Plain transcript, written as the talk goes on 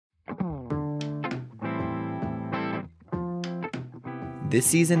This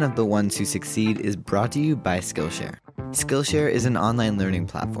season of The Ones Who Succeed is brought to you by Skillshare. Skillshare is an online learning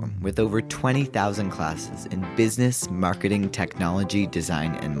platform with over 20,000 classes in business, marketing, technology,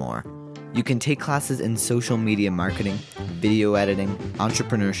 design, and more. You can take classes in social media marketing, video editing,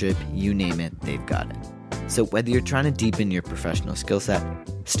 entrepreneurship, you name it, they've got it. So whether you're trying to deepen your professional skill set,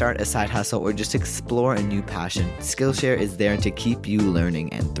 start a side hustle, or just explore a new passion, Skillshare is there to keep you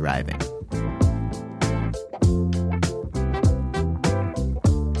learning and thriving.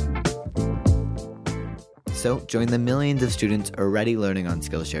 So join the millions of students already learning on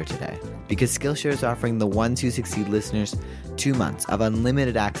Skillshare today, because Skillshare is offering the Ones Who Succeed listeners 2 months of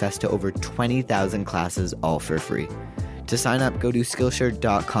unlimited access to over 20,000 classes, all for free. To sign up, go to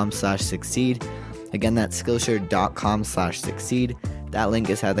Skillshare.com/succeed. Again, that's Skillshare.com/succeed. That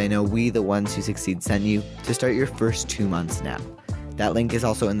link is how they know we, the Ones Who Succeed, sent you to start your first 2 months now. That link is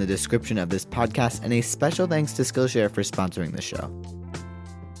also in the description of this podcast, and a special thanks to Skillshare for sponsoring the show.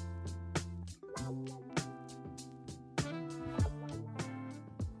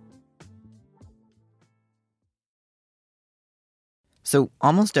 So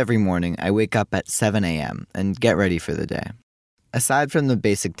almost every morning, I wake up at 7 a.m. and get ready for the day. Aside from the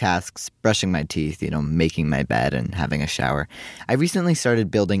basic tasks, brushing my teeth, making my bed and having a shower, I recently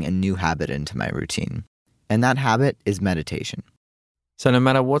started building a new habit into my routine. And that habit is meditation. So no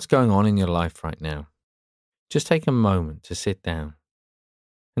matter what's going on in your life right now, just take a moment to sit down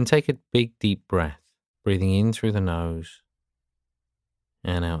and take a big, deep breath, breathing in through the nose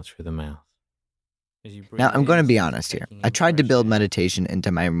and out through the mouth. Now, I'm going to be honest here. I tried to build meditation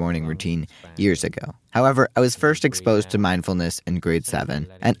into my morning routine years ago. However, I was first exposed to mindfulness in grade 7,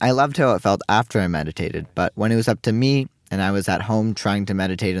 and I loved how it felt after I meditated. But when it was up to me, and I was at home trying to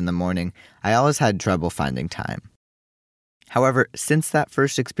meditate in the morning, I always had trouble finding time. However, since that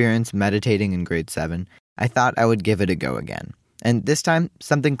first experience meditating in grade 7, I thought I would give it a go again. And this time,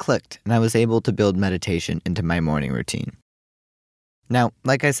 something clicked, and I was able to build meditation into my morning routine. Now,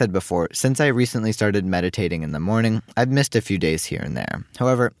 like I said before, since I recently started meditating in the morning, I've missed a few days here and there.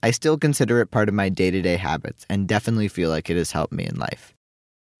 However, I still consider it part of my day-to-day habits and definitely feel like it has helped me in life.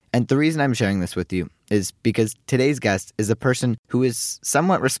 And the reason I'm sharing this with you is because today's guest is a person who is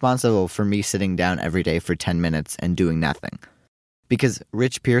somewhat responsible for me sitting down every day for 10 minutes and doing nothing. Because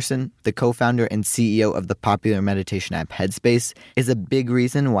Rich Pierson, the co-founder and CEO of the popular meditation app Headspace, is a big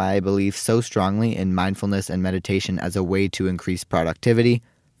reason why I believe so strongly in mindfulness and meditation as a way to increase productivity,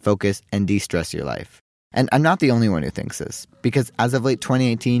 focus, and de-stress your life. And I'm not the only one who thinks this, because as of late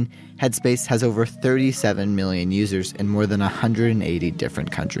 2018, Headspace has over 37 million users in more than 180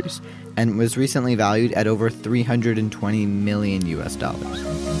 different countries, and was recently valued at over $320 million US.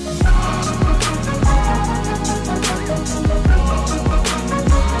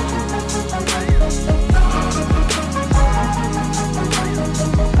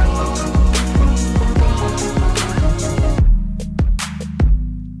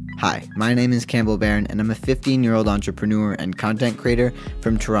 Hi, my name is Campbell Barron, and I'm a 15-year-old entrepreneur and content creator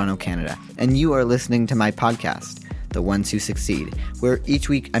from Toronto, Canada. And you are listening to my podcast, The Ones Who Succeed, where each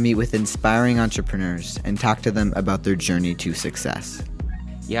week I meet with inspiring entrepreneurs and talk to them about their journey to success.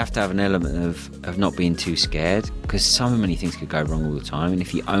 You have to have an element of not being too scared, because so many things could go wrong all the time. And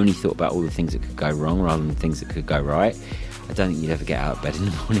if you only thought about all the things that could go wrong rather than the things that could go right, I don't think you'd ever get out of bed in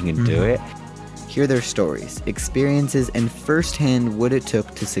the morning and do it. Hear their stories, experiences, and firsthand what it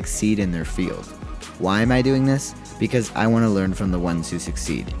took to succeed in their field. Why am I doing this? Because I want to learn from the ones who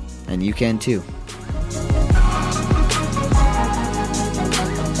succeed. And you can too.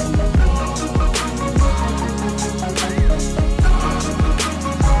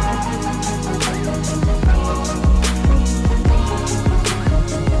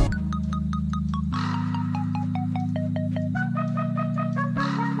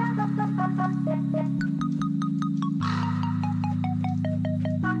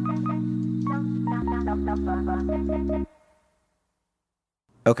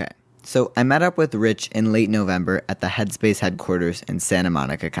 Okay, so I met up with Rich in late November at the Headspace headquarters in Santa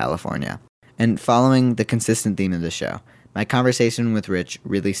Monica, California. And following the consistent theme of the show, my conversation with Rich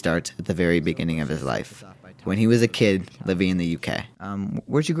really starts at the very beginning of his life, when he was a kid living in the UK.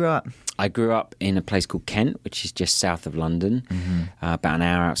 Where'd you grow up? I grew up in a place called Kent, which is just south of London, about an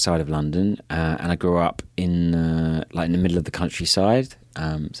hour outside of London. And I grew up in the middle of the countryside.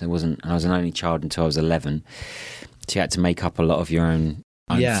 I was an only child until I was 11. So you had to make up a lot of your own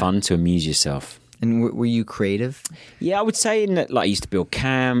fun to amuse yourself. And were you creative? Yeah, I would say in that, I used to build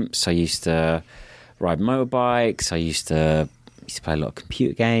camps. I used to ride motorbikes. I used to play a lot of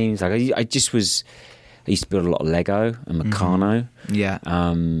computer games. I used to build a lot of Lego and Meccano. Yeah.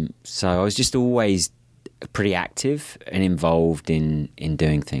 So I was just always pretty active and involved in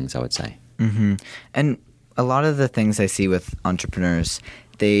doing things, I would say. Mm-hmm. And a lot of the things I see with entrepreneurs,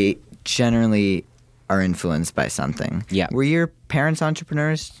 they generally are influenced by something. Yeah. Were your parents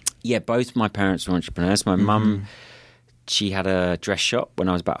entrepreneurs? Yeah, both my parents were entrepreneurs. My mum, she had a dress shop when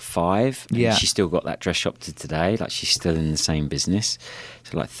I was about 5. And she still got that dress shop to today. Like, she's still in the same business.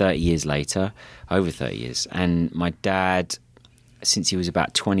 So like 30 years later, over 30 years. And my dad, since he was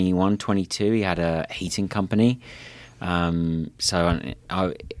about 21, 22, he had a heating company. He had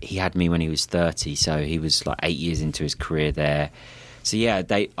me when he was 30. So he was like 8 years into his career there. So yeah,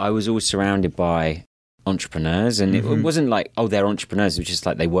 I was always surrounded by entrepreneurs, and it wasn't like, oh, they're entrepreneurs. It was just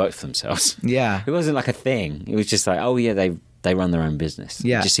like they worked for themselves. Yeah. It wasn't like a thing. It was just like, oh yeah, they run their own business.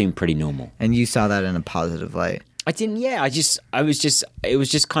 Yeah. It just seemed pretty normal. And you saw that in a positive light. I didn't. Yeah. It was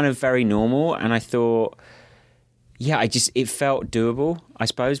just kind of very normal, and I thought, yeah, it felt doable, I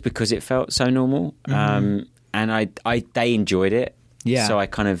suppose, because it felt so normal. And they enjoyed it. Yeah. So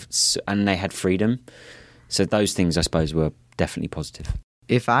and they had freedom. So those things, I suppose, were definitely positive.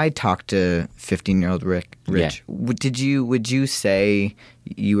 If I talked to 15-year-old Rich, would you say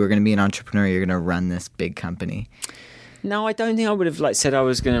you were going to be an entrepreneur? You're going to run this big company? No, I don't think I would have said I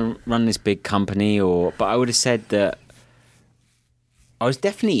was going to run this big company, but I would have said that I was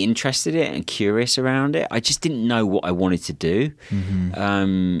definitely interested in it and curious around it. I just didn't know what I wanted to do.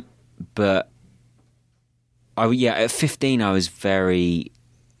 But at 15, I was very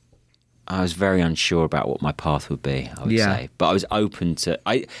unsure about what my path would be, I would say. But I was open to...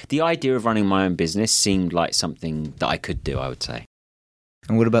 the idea of running my own business seemed like something that I could do, I would say.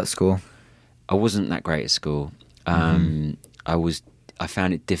 And what about school? I wasn't that great at school. I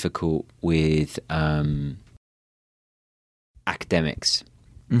found it difficult with academics.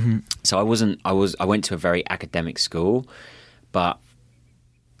 So I went to a very academic school, but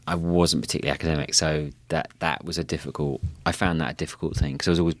I wasn't particularly academic, so that was I found that a difficult thing, because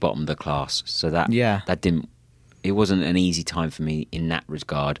I was always bottom of the class. So it wasn't an easy time for me in that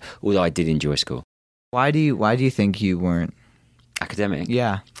regard, although I did enjoy school. Why do you think you weren't academic?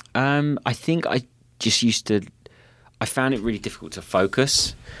 Yeah. I think I just I found it really difficult to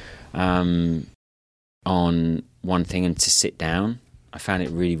focus on one thing and to sit down. I found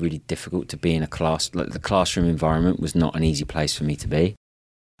it really, really difficult to be in a class. Like, the classroom environment was not an easy place for me to be.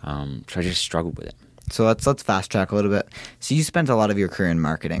 So I just struggled with it. So let's fast track a little bit. So you spent a lot of your career in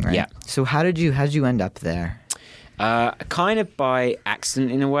marketing, right? Yeah. So how did you end up there? Kind of by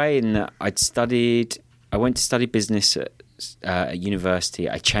accident, in a way, in that I went to study business at university.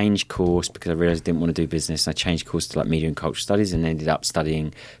 I changed course because I realised I didn't want to do business. I changed course to like media and culture studies, and ended up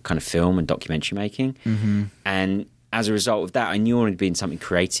studying kind of film and documentary making. And as a result of that, I knew I wanted to be in something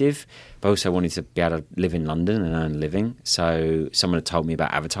creative, but also wanted to be able to live in London and earn a living. So someone had told me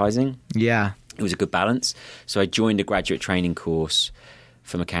about advertising. Yeah. It was a good balance. So I joined a graduate training course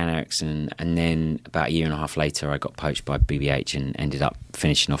for McCann Erickson, and then about a year and a half later, I got poached by BBH and ended up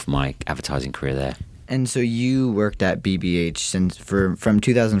finishing off my advertising career there. And so you worked at BBH from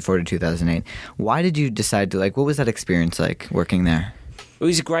 2004 to 2008. Why did you decide to, what was that experience like working there? It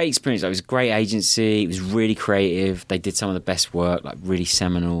was a great experience. It was a great agency. It was really creative. They did some of the best work, like really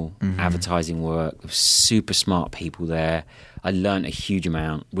seminal advertising work. There were super smart people there. I learned a huge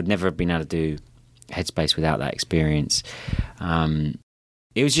amount. Would never have been able to do Headspace without that experience.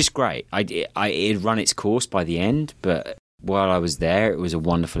 It was just great. It had run its course by the end, but while I was there, it was a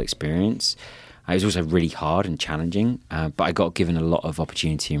wonderful experience. It was also really hard and challenging, but I got given a lot of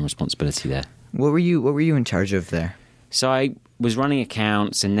opportunity and responsibility there. What were you in charge of there? So I was running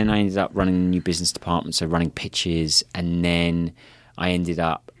accounts, and then I ended up running the new business department, so running pitches, and then I ended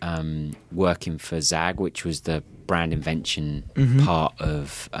up working for Zag, which was the brand invention part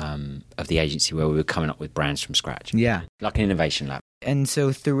of the agency, where we were coming up with brands from scratch. Yeah. Like an innovation lab. And so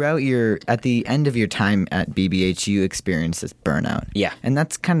at the end of your time at BBH, you experienced this burnout. Yeah. And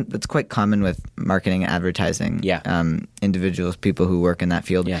that's quite common with marketing and advertising. Yeah. Individuals, people who work in that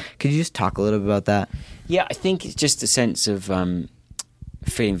field. Yeah. Could you just talk a little bit about that? Yeah, I think it's just a sense of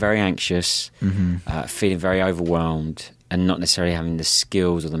feeling very anxious, feeling very overwhelmed, and not necessarily having the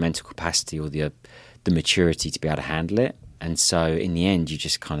skills or the mental capacity or the maturity to be able to handle it. And so in the end,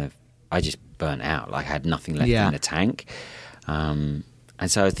 I just burnt out. Like, I had nothing left in the tank. And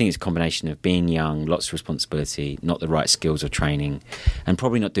so I think it's a combination of being young, lots of responsibility, not the right skills or training, and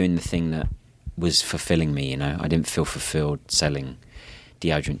probably not doing the thing that was fulfilling me. I didn't feel fulfilled selling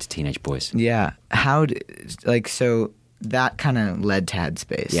deodorant to teenage boys. Yeah. So that kind of led to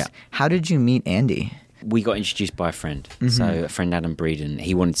Headspace. Yeah. How did you meet Andy? We got introduced by a friend. So a friend, Adam Breeden,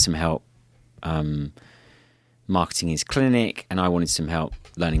 he wanted some help marketing his clinic, and I wanted some help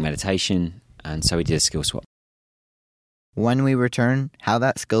learning meditation. And so we did a skill swap. When we return, how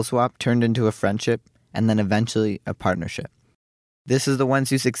that skill swap turned into a friendship and then eventually a partnership. This is The Ones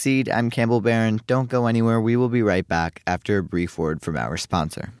Who Succeed. I'm Campbell Barron. Don't go anywhere. We will be right back after a brief word from our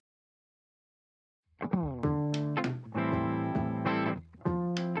sponsor.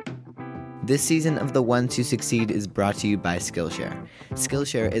 This season of The Ones Who Succeed is brought to you by Skillshare.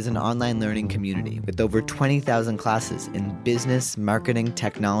 Skillshare is an online learning community with over 20,000 classes in business, marketing,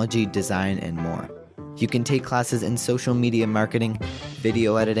 technology, design, and more. You can take classes in social media marketing,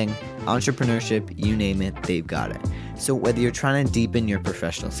 video editing, entrepreneurship, you name it, they've got it. So whether you're trying to deepen your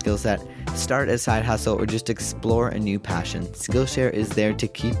professional skill set, start a side hustle, or just explore a new passion, Skillshare is there to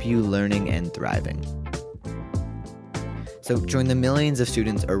keep you learning and thriving. So join the millions of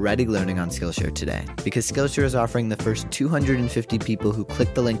students already learning on Skillshare today, because Skillshare is offering the first 250 people who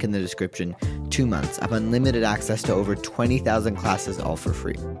click the link in the description 2 months of unlimited access to over 20,000 classes, all for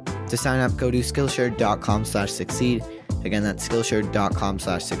free. To sign up, go to Skillshare.com/succeed. Again, that's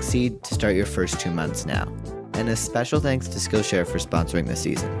Skillshare.com/succeed to start your first 2 months now. And a special thanks to Skillshare for sponsoring this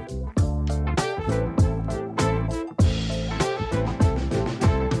season.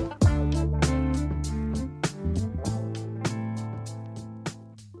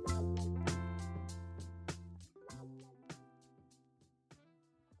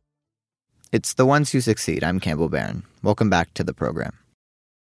 It's The Ones Who Succeed. I'm Campbell Barron. Welcome back to the program.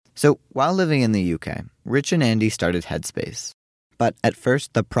 So, while living in the UK, Rich and Andy started Headspace. But at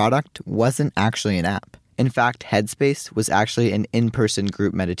first, the product wasn't actually an app. In fact, Headspace was actually an in-person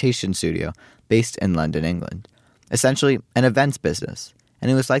group meditation studio based in London, England. Essentially, an events business.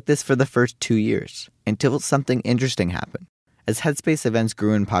 And it was like this for the first 2 years, until something interesting happened. As Headspace events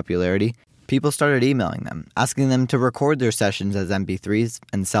grew in popularity, people started emailing them, asking them to record their sessions as MP3s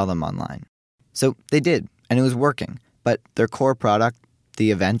and sell them online. So they did, and it was working. But their core product,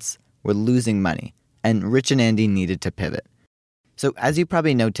 the events, were losing money, and Rich and Andy needed to pivot. So as you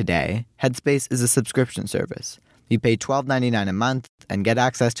probably know today, Headspace is a subscription service. You pay $12.99 a month and get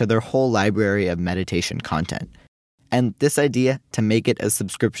access to their whole library of meditation content. And this idea to make it a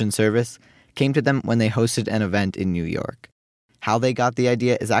subscription service came to them when they hosted an event in New York. How they got the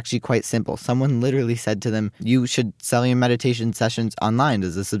idea is actually quite simple. Someone literally said to them, you should sell your meditation sessions online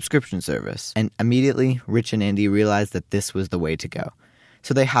as a subscription service. And immediately, Rich and Andy realized that this was the way to go.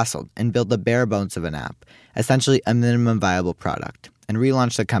 So they hustled and built the bare bones of an app, essentially a minimum viable product, and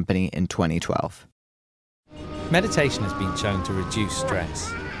relaunched the company in 2012. Meditation has been shown to reduce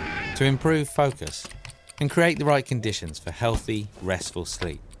stress, to improve focus, and create the right conditions for healthy, restful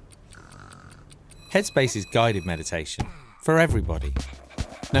sleep. Headspace is guided meditation for everybody,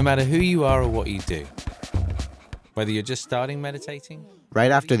 no matter who you are or what you do. Whether you're just starting meditating...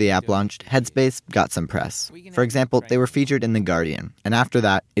 Right after the app launched, Headspace got some press. For example, they were featured in The Guardian, and after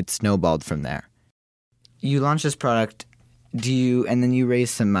that, it snowballed from there. You launch this product, and then you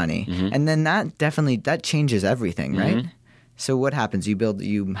raise some money, and then that changes everything, right? Mm-hmm. So what happens?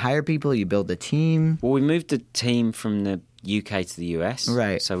 You hire people, you build a team? Well, we moved the team from the UK to the US.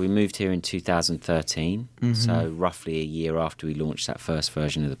 Right. So we moved here in 2013, so roughly a year after we launched that first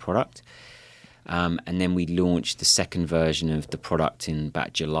version of the product. And then we launched the second version of the product in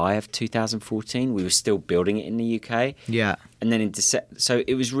about July of 2014. We were still building it in the UK. Yeah. And then so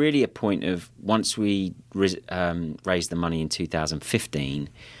it was really a point of once we raised the money in 2015,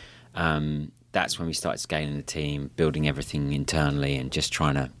 that's when we started scaling the team, building everything internally and just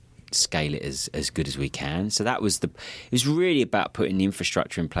trying to scale it as good as we can. So it was really about putting the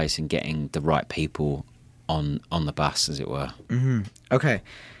infrastructure in place and getting the right people on the bus, as it were. Mm-hmm. Okay.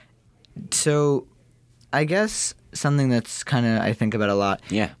 So I guess something that's kind of I think about a lot.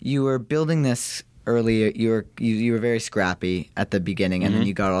 Yeah. You were building this early. You were very scrappy at the beginning, and then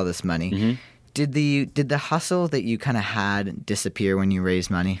you got all this money. Mm-hmm. Did the hustle that you kind of had disappear when you raised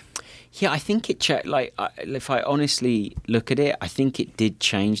money? Yeah, I think it if I honestly look at it, I think it did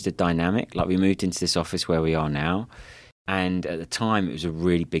change the dynamic. Like we moved into this office where we are now, and at the time it was a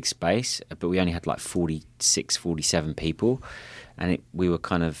really big space, but we only had like 46, 47 people, and we were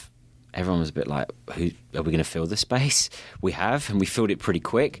kind of. Everyone was a bit like, "Who are we going to fill the space?" We have, and we filled it pretty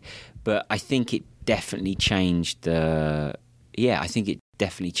quick. But I think it definitely changed I think it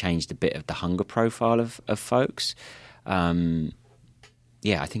definitely changed a bit of the hunger profile of folks. I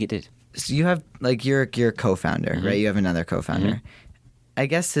think it did. So you have you're a co-founder, right? You have another co-founder. Mm-hmm. I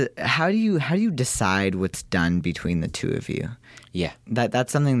guess how do you decide what's done between the two of you? Yeah,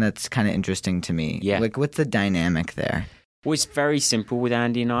 that's something that's kind of interesting to me. Yeah, what's the dynamic there? Well, it's very simple with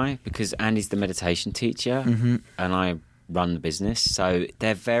Andy and I because Andy's the meditation teacher and I run the business. So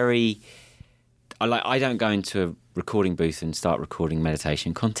they're very... I don't go into a recording booth and start recording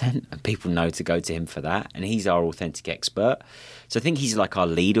meditation content, and people know to go to him for that. And he's our authentic expert. So I think he's like our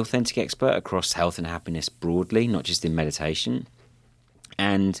lead authentic expert across health and happiness broadly, not just in meditation.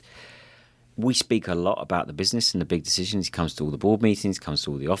 And we speak a lot about the business and the big decisions. He comes to all the board meetings, comes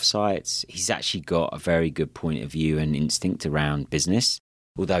to all the offsites. He's actually got a very good point of view and instinct around business,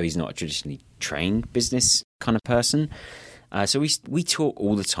 although he's not a traditionally trained business kind of person. So we talk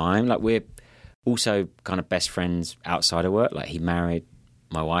all the time. Like, we're also kind of best friends outside of work. Like, he married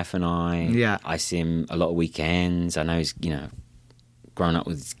my wife and I. Yeah. I see him a lot of weekends. I know he's, grown up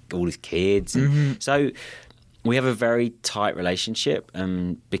with all his kids. Mm-hmm. So we have a very tight relationship.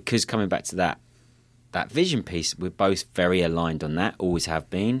 Because coming back to that vision piece, we're both very aligned on that, always have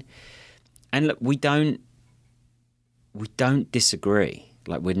been. And look, we don't disagree.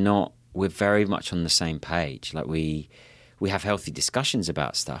 Like, we're very much on the same page. Like, we have healthy discussions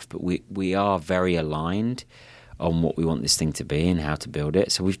about stuff, but we are very aligned on what we want this thing to be and how to build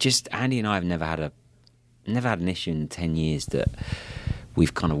it. So Andy and I have never had an issue in 10 years that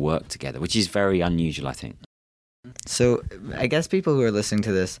we've kind of worked together, which is very unusual, I think. So I guess people who are listening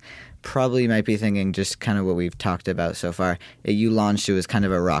to this probably might be thinking just kind of what we've talked about so far. You launched it as kind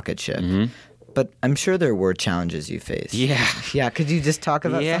of a rocket ship. Mm-hmm. But I'm sure there were challenges you faced. Yeah. Yeah, could you just talk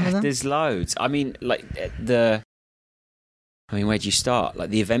about some of them? Yeah, there's loads. I mean, like, where'd you start? Like,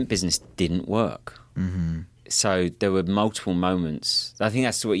 the event business didn't work. Mm-hmm. So there were multiple moments. I think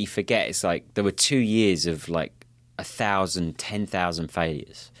that's what you forget. It's like there were 2 years of like 1,000, 10,000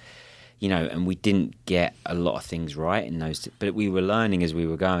 failures, and we didn't get a lot of things right in those. But we were learning as we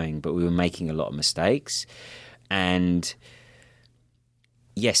were going, but we were making a lot of mistakes. And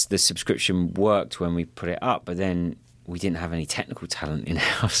yes, the subscription worked when we put it up, but then we didn't have any technical talent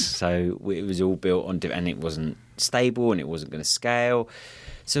in-house. So it was all built on, and it wasn't stable, and it wasn't going to scale.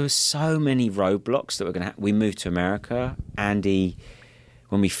 So there were so many roadblocks that were going to happen. We moved to America. Andy,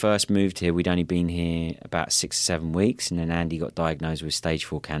 when we first moved here, we'd only been here about 6 or 7 weeks, and then Andy got diagnosed with stage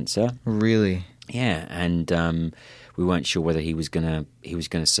 4 cancer. Really? Yeah, and we weren't sure whether he was gonna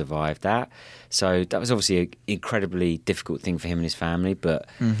survive that. So that was obviously an incredibly difficult thing for him and his family. But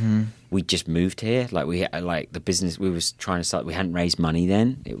we just moved here. Like, we had, like, the business we was trying to start, we hadn't raised money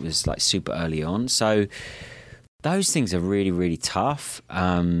then. It was like super early on. So those things are really, really tough.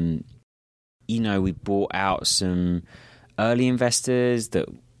 We bought out some early investors that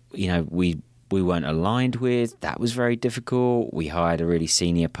we weren't aligned with. That was very difficult. We hired a really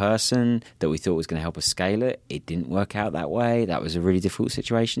senior person that we thought was going to help us scale it. It didn't work out that way. That was a really difficult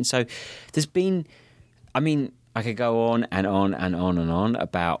situation. So there's been, I could go on and on and on and on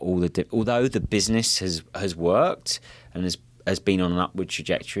about all the although the business has worked and has been on an upward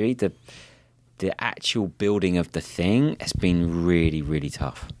trajectory, the actual building of the thing has been really, really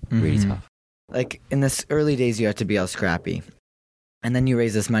tough. Really tough. Like, in the early days, you have to be all scrappy. And then you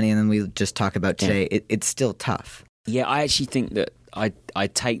raise this money, and then we just talk about today. Yeah. It's still tough. Yeah, I actually think that I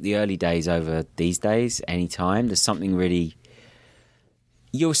take the early days over these days anytime. There's something really...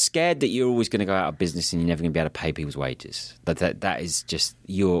 You're scared that you're always going to go out of business and you're never going to be able to pay people's wages. That is just...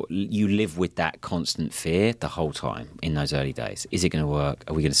 You live with that constant fear the whole time in those early days. Is it going to work?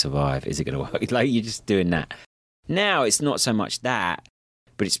 Are we going to survive? Is it going to work? Like, you're just doing that. Now, it's not so much that...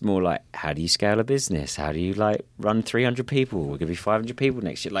 But it's more like, how do you scale a business? How do you run 300 people? We're going to be 500 people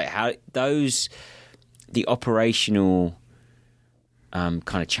next year. Like, how the operational kind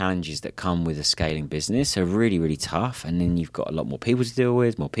of challenges that come with a scaling business are really, really tough. And then you've got a lot more people to deal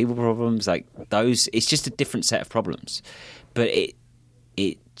with, more people problems. Like those, it's just a different set of problems. But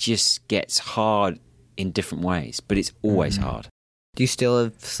it just gets hard in different ways. But it's always hard. Do you still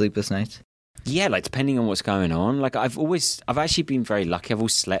have sleepless nights? Yeah, like depending on what's going on. Like I've actually been very lucky. I've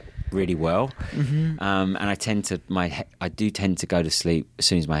always slept really well, and I do tend to go to sleep as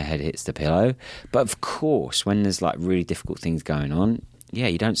soon as my head hits the pillow. But of course, when there's like really difficult things going on, yeah,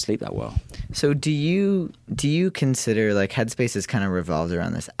 you don't sleep that well. So do you consider, like, Headspace is kind of revolved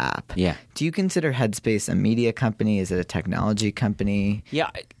around this app? Yeah. Do you consider Headspace a media company? Is it a technology company? Yeah,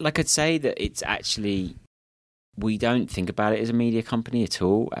 like I'd say that it's actually. We don't think about it as a media company at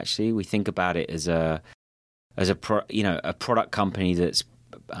all. Actually, we think about it as a product company that's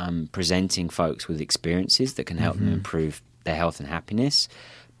presenting folks with experiences that can help them improve their health and happiness.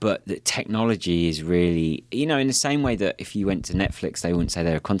 But the technology is really, in the same way that if you went to Netflix, they wouldn't say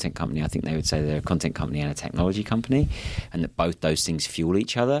they're a content company. I think they would say they're a content company and a technology company, and that both those things fuel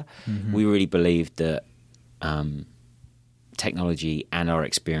each other. We really believe that. Technology and our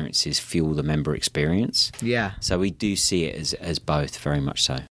experiences fuel the member experience. Yeah. So we do see it as both, very much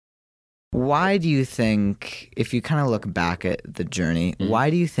so. Why do you think, if you kind of look back at the journey,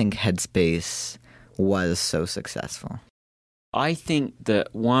 why do you think Headspace was so successful? I think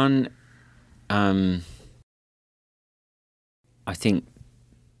that one, I think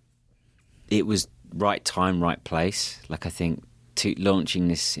it was right time, right place. Like I think launching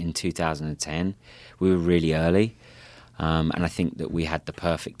this in 2010, we were really early. And I think that we had the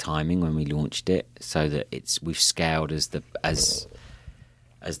perfect timing when we launched it, so that we've scaled as the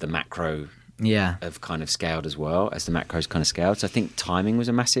macro have kind of scaled as well, as the macro's kind of scaled. So I think timing was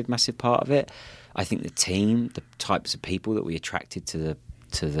a massive, massive part of it. I think the team, the types of people that we attracted to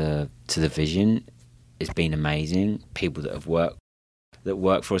the vision, has been amazing. People that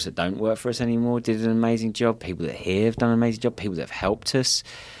work for us that don't work for us anymore did an amazing job. People that here have done an amazing job. People that have helped us.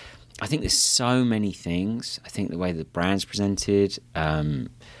 I think there's so many things. I think the way the brand's presented, I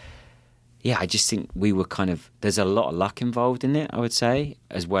just think we were there's a lot of luck involved in it, I would say,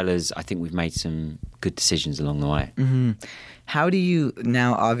 as well as I think we've made some good decisions along the way. Mm-hmm. How do you,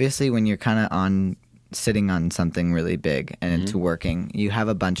 now obviously when you're kind of sitting on something really big and it's working, you have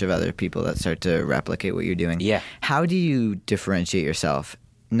a bunch of other people that start to replicate what you're doing. Yeah. How do you differentiate yourself,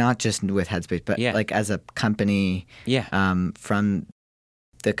 not just with Headspace, but like as a company from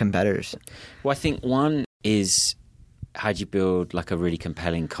the competitors? Well, I think one is, how do you build like a really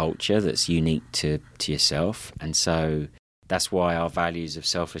compelling culture that's unique to yourself? And so that's why our values of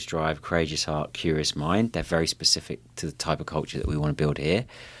selfless drive, courageous heart, curious mind, they're very specific to the type of culture that we want to build here.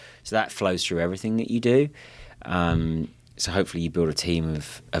 So that flows through everything that you do. So hopefully you build a team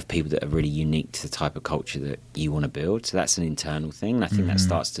of people that are really unique to the type of culture that you want to build. So that's an internal thing. And I think that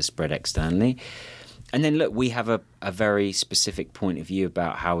starts to spread externally. And then, look, we have a very specific point of view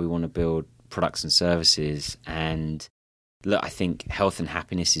about how we want to build products and services. And, look, I think health and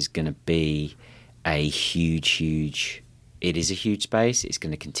happiness is going to be a huge it is a huge space. It's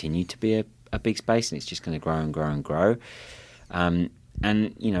going to continue to be a big space, and it's just going to grow and grow and grow.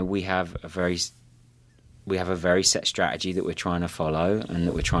 And, you know, we have a very set strategy that we're trying to follow and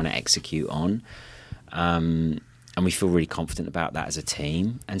that we're trying to execute on. And we feel really confident about that as a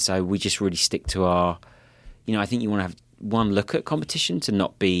team. And so we just really stick to our, you know, I think you want to have one look at competition, to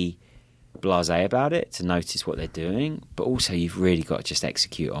not be blasé about it, to notice what they're doing. But also you've really got to just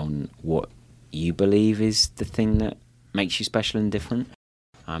execute on what you believe is the thing that makes you special and different.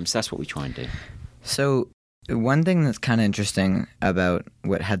 So that's what we try and do. So one thing that's kind of interesting about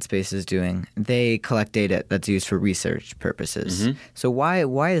what Headspace is doing, they collect data that's used for research purposes. Mm-hmm. So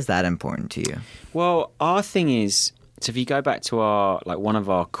why is that important to you? Well, our thing is, so if you go back to our, like, one of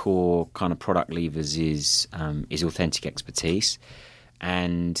our core kind of product levers is authentic expertise,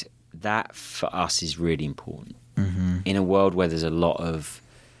 and that for us is really important. Mm-hmm. In a world where there's a lot of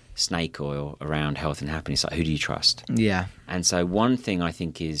snake oil around health and happiness, like, who do you trust? Yeah. And so one thing I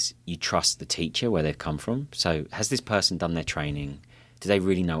think is you trust the teacher, where they've come from. So has this person done their training? Do they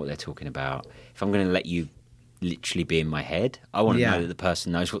really know what they're talking about? If I'm going to let you literally be in my head, I want to know that the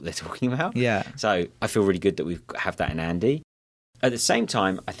person knows what they're talking about. Yeah. So I feel really good that we have that in Andy. At the same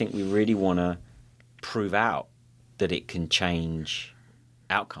time, I think we really want to prove out that it can change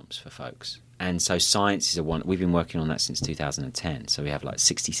outcomes for folks. And so science is one. We've been working on that since 2010. So we have like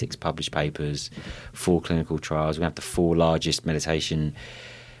 66 published papers, 4 clinical trials. We have the 4 largest meditation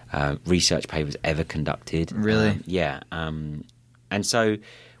research papers ever conducted. Really? And so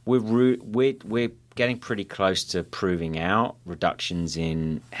we're getting pretty close to proving out reductions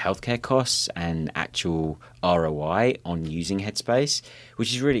in healthcare costs and actual ROI on using Headspace,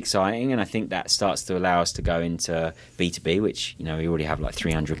 which is really exciting. And I think that starts to allow us to go into B2B, which, you know, we already have like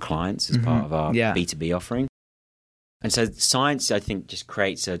 300 clients as part of our B2B offering. And so science, I think, just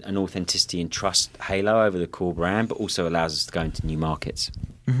creates an authenticity and trust halo over the core brand, but also allows us to go into new markets.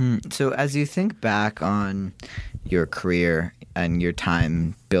 Mm-hmm. So as you think back on your career and your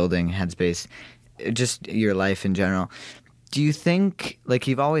time building Headspace, just your life in general, do you think, like,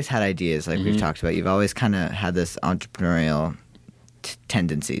 you've always had ideas, like we've talked about, you've always kind of had this entrepreneurial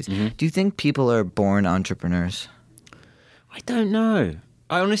tendencies. Do you think people are born entrepreneurs? I don't know.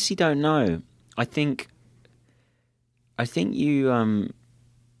 I honestly don't know. I think you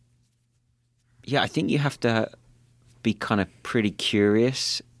I think you have to be kind of pretty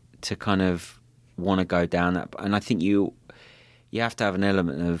curious to kind of want to go down that, and I think you have to have an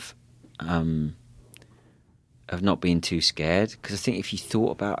element of not being too scared, because I think if you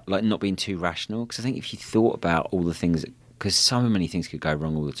thought about, like, not being too rational, because I think if you thought about all the things, because so many things could go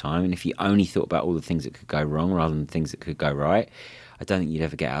wrong all the time, and if you only thought about all the things that could go wrong rather than things that could go right, I don't think you'd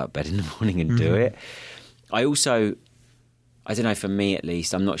ever get out of bed in the morning and do it. I don't know, for me at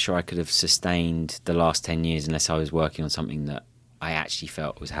least, I'm not sure I could have sustained the last 10 years unless I was working on something that I actually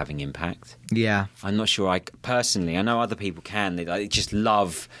felt was having impact. Yeah. I'm not sure personally, I know other people can, they just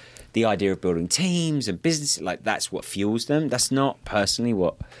love the idea of building teams and business, like that's what fuels them. That's not personally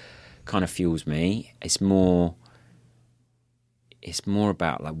what kind of fuels me. It's more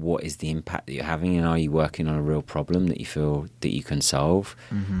about like what is the impact that you're having, and are you working on a real problem that you feel that you can solve.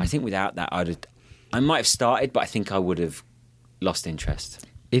 I think without that I might have started, but I think I would have lost interest.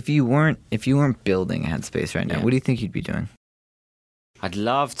 If you weren't building Headspace right now, what do you think you'd be doing? I'd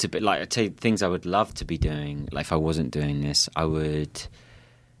love to be, like, I tell you things I would love to be doing. Like if I wasn't doing this,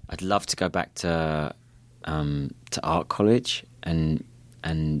 I'd love to go back to art college and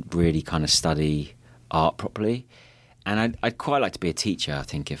really kind of study art properly. And I'd quite like to be a teacher. I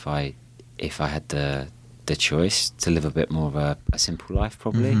think if I had the choice to live a bit more of a simple life,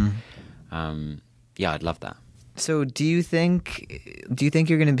 probably. I'd love that. So do you think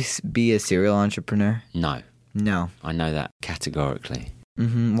you're going to be a serial entrepreneur? No. I know that categorically.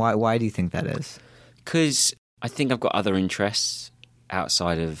 Why do you think that is? Because I think I've got other interests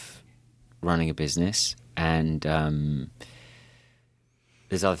outside of running a business, and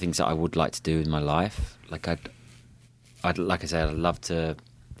there's other things that I would like to do in my life. Like I'd love to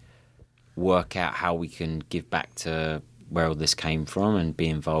work out how we can give back to where all this came from and be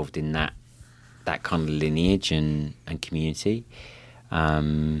involved in that kind of lineage and community.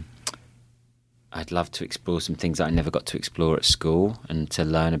 I'd love to explore some things that I never got to explore at school, and to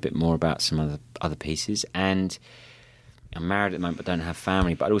learn a bit more about some other pieces. And I'm married at the moment but don't have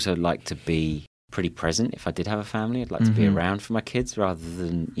family, but I'd also like to be pretty present if I did have a family. I'd like to be around for my kids rather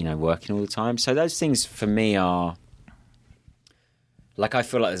than, working all the time. So those things for me are, like, I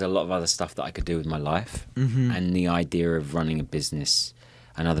feel like there's a lot of other stuff that I could do with my life. And the idea of running a business,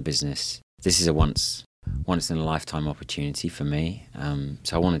 another business, this is a once in a lifetime opportunity for me.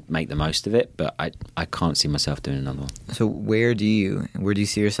 So I want to make the most of it, but I can't see myself doing another one. So where do you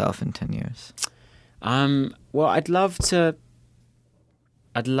see yourself in 10 years? Well, I'd love for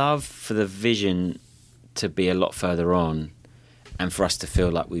the vision to be a lot further on, and for us to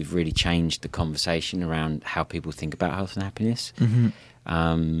feel like we've really changed the conversation around how people think about health and happiness.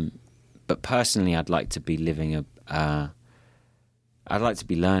 But personally, I'd like to be living I'd like to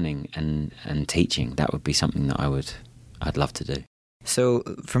be learning and teaching. That would be something that I'd love to do. So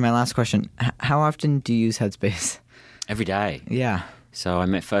for my last question, how often do you use Headspace? Every day. Yeah. So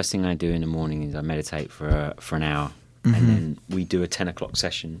first thing I do in the morning is I meditate for an hour, and then we do a 10 o'clock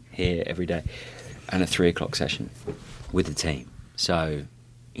session here every day, and a 3 o'clock session with the team. So,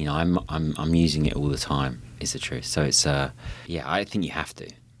 I'm using it all the time, is the truth. So it's I think you have to.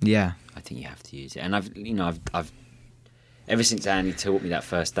 Yeah. I think you have to use it. And I've ever since Andy taught me that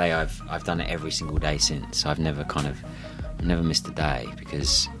first day, I've done it every single day since. So I've never missed a day,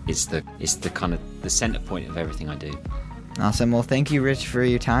 because it's the kind of the center point of everything I do. Awesome. Well, thank you, Rich, for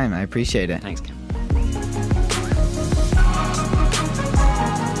your time. I appreciate it. Thanks, Cam.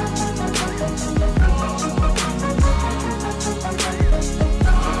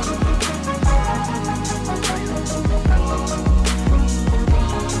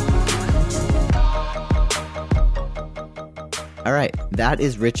 All right, that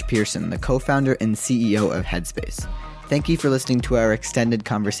is Rich Pierson, the co-founder and CEO of Headspace. Thank you for listening to our extended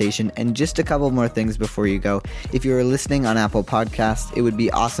conversation, and just a couple more things before you go. If you're listening on Apple Podcasts, it would be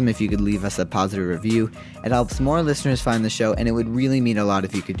awesome if you could leave us a positive review. It helps more listeners find the show, and it would really mean a lot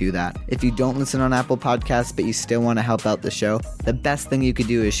if you could do that. If you don't listen on Apple Podcasts, but you still want to help out the show, the best thing you could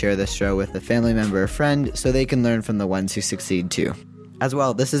do is share this show with a family member or friend so they can learn from the ones who succeed too. As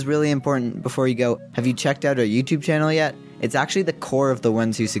well, this is really important before you go. Have you checked out our YouTube channel yet? It's actually the core of the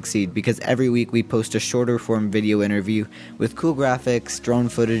ones who succeed, because every week we post a shorter form video interview with cool graphics, drone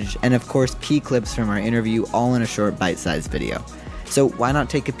footage, and of course key clips from our interview, all in a short bite-sized video. So why not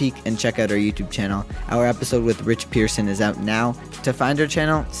take a peek and check out our YouTube channel? Our episode with Rich Pierson is out now. To find our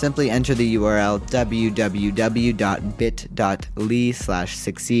channel, simply enter the URL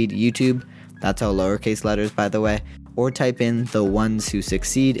www.bit.ly/succeed-YouTube. That's all lowercase letters, by the way. Or type in The Ones Who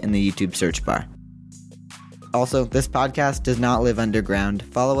Succeed in the YouTube search bar. Also, this podcast does not live underground.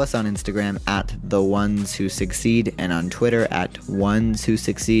 Follow us on Instagram at The Ones Who Succeed, and on Twitter at Ones Who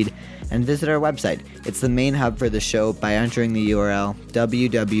Succeed, and visit our website. It's the main hub for the show by entering the URL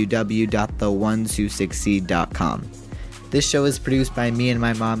www.theoneswhosucceed.com. This show is produced by me and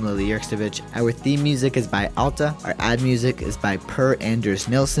my mom, Lily Yerkstovich. Our theme music is by Alta. Our ad music is by Per Anders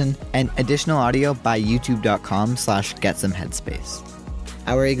Nilsson, and additional audio by youtube.com/GetSomeHeadspace.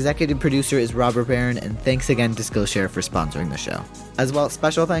 Our executive producer is Robert Barron, and thanks again to Skillshare for sponsoring the show. As well,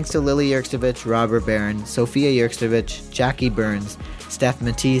 special thanks to Lily Yerkstovich, Robert Barron, Sophia Yerkstovich, Jackie Burns, Steph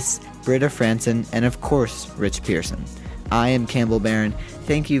Matisse, Britta Franson, and of course, Rich Pierson. I am Campbell Barron.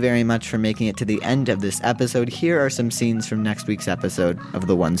 Thank you very much for making it to the end of this episode. Here are some scenes from next week's episode of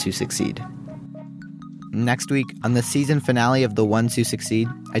The Ones Who Succeed. Next week, on the season finale of The Ones Who Succeed,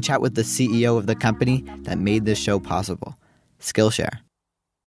 I chat with the CEO of the company that made this show possible, Skillshare.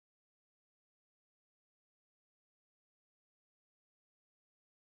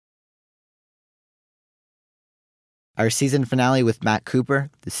 Our season finale with Matt Cooper,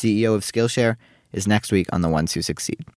 the CEO of Skillshare, is next week on The Ones Who Succeed.